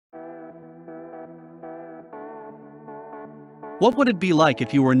What would it be like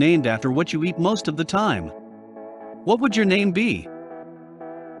if you were named after what you eat most of the time? What would your name be?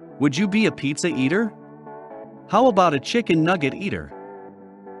 Would you be a pizza eater? How about a chicken nugget eater?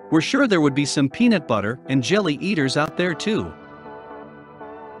 We're sure there would be some peanut butter and jelly eaters out there too.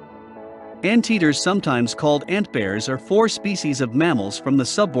 Anteaters, sometimes called ant bears, are 4 species of mammals from the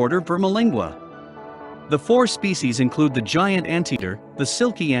suborder Vermilingua. The 4 species include the giant anteater, the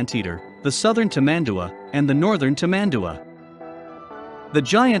silky anteater, the southern tamandua, and the northern tamandua. The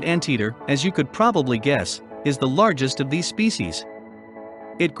giant anteater, as you could probably guess, is the largest of these species.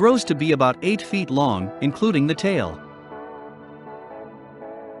 It grows to be about 8 feet long, including the tail.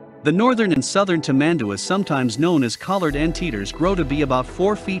 The northern and southern tamanduas, sometimes known as collared anteaters, grow to be about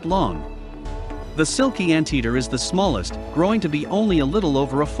 4 feet long. The silky anteater is the smallest, growing to be only a little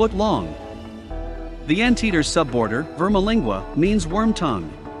over a foot long. The anteater's suborder, Vermilingua, means worm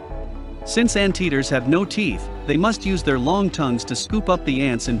tongue. Since anteaters have no teeth, they must use their long tongues to scoop up the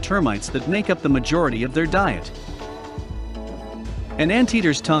ants and termites that make up the majority of their diet. An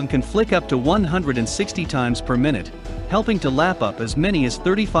anteater's tongue can flick up to 160 times per minute, helping to lap up as many as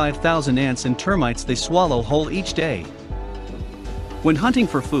 35,000 ants and termites they swallow whole each day. When hunting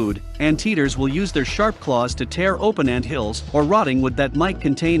for food, anteaters will use their sharp claws to tear open ant hills or rotting wood that might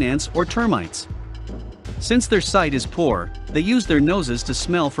contain ants or termites. Since their sight is poor, they use their noses to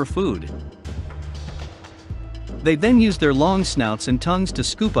smell for food. They then use their long snouts and tongues to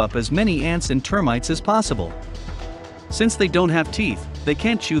scoop up as many ants and termites as possible. Since they don't have teeth, they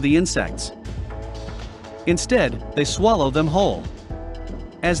can't chew the insects. Instead, they swallow them whole.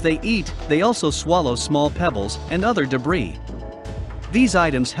 As they eat, they also swallow small pebbles and other debris. These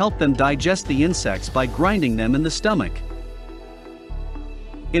items help them digest the insects by grinding them in the stomach.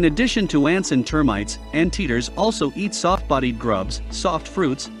 In addition to ants and termites, anteaters also eat soft-bodied grubs, soft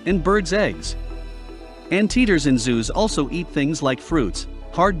fruits, and birds' eggs. Anteaters in zoos also eat things like fruits,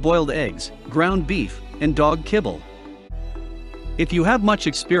 hard-boiled eggs, ground beef, and dog kibble. If you have much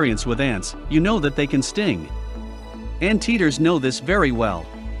experience with ants, you know that they can sting. Anteaters know this very well.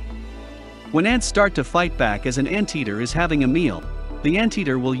 When ants start to fight back as an anteater is having a meal, the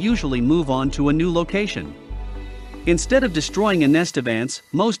anteater will usually move on to a new location. Instead of destroying a nest of ants,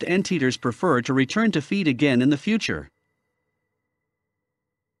 most anteaters prefer to return to feed again in the future.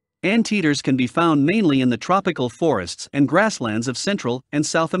 Anteaters can be found mainly in the tropical forests and grasslands of Central and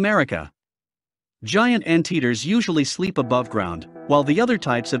South America. Giant anteaters usually sleep above ground, while the other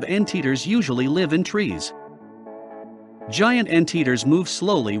types of anteaters usually live in trees. Giant anteaters move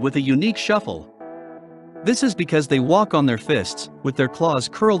slowly with a unique shuffle. This is because they walk on their fists, with their claws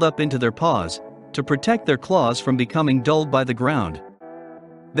curled up into their paws, to protect their claws from becoming dulled by the ground.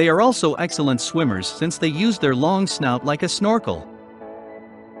 They are also excellent swimmers since they use their long snout like a snorkel.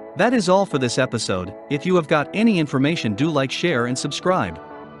 That is all for this episode. If you have got any information, do like, share, and subscribe.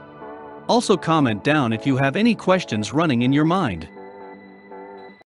 Also comment down if you have any questions running in your mind.